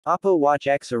Oppo Watch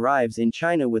X arrives in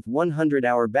China with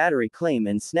 100-hour battery claim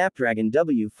and Snapdragon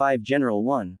W5 Gen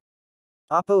 1.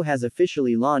 Oppo has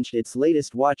officially launched its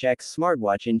latest Watch X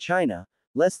smartwatch in China,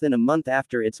 less than a month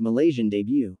after its Malaysian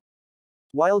debut.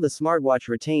 While the smartwatch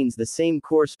retains the same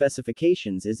core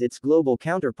specifications as its global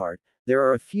counterpart, there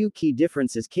are a few key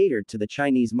differences catered to the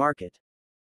Chinese market.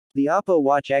 The Oppo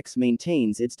Watch X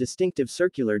maintains its distinctive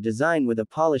circular design with a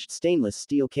polished stainless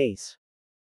steel case.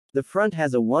 The front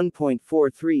has a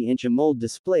 1.43-inch AMOLED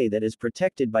display that is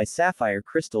protected by sapphire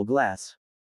crystal glass.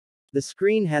 The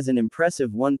screen has an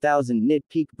impressive 1000 nit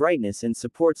peak brightness and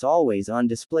supports always-on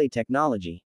display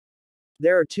technology.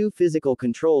 There are two physical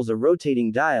controls, a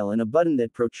rotating dial and a button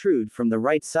that protrude from the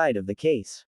right side of the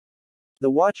case. The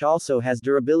watch also has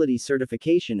durability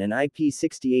certification and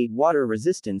IP68 water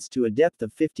resistance to a depth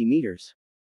of 50 meters.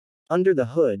 Under the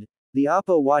hood, the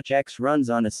Oppo Watch X runs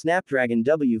on a Snapdragon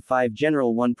W5 Gen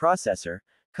 1 processor,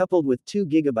 coupled with 2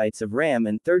 GB of RAM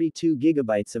and 32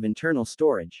 GB of internal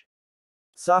storage.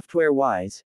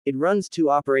 Software-wise, it runs two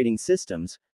operating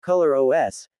systems, Color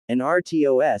OS and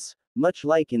RTOS, much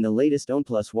like in the latest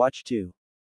OnePlus Watch 2.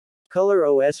 Color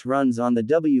OS runs on the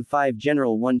W5 Gen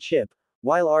 1 chip,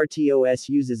 while RTOS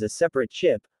uses a separate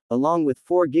chip, along with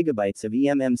 4 GB of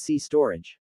eMMC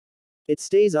storage. It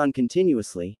stays on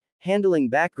continuously, handling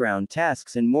background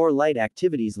tasks and more light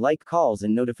activities like calls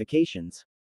and notifications.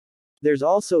 There's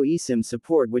also eSIM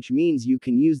support, which means you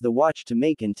can use the watch to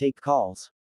make and take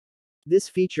calls. This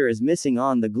feature is missing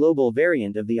on the global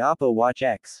variant of the Oppo Watch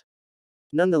X.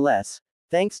 Nonetheless,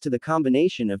 thanks to the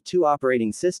combination of two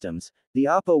operating systems, the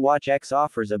Oppo Watch X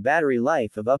offers a battery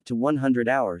life of up to 100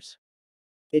 hours.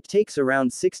 It takes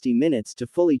around 60 minutes to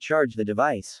fully charge the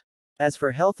device. As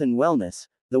for health and wellness,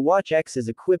 the Watch X is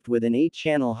equipped with an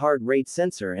 8-channel heart rate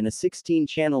sensor and a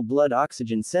 16-channel blood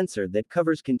oxygen sensor that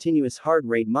covers continuous heart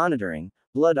rate monitoring,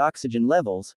 blood oxygen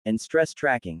levels, and stress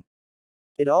tracking.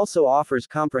 It also offers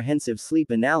comprehensive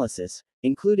sleep analysis,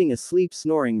 including a sleep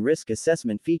snoring risk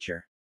assessment feature.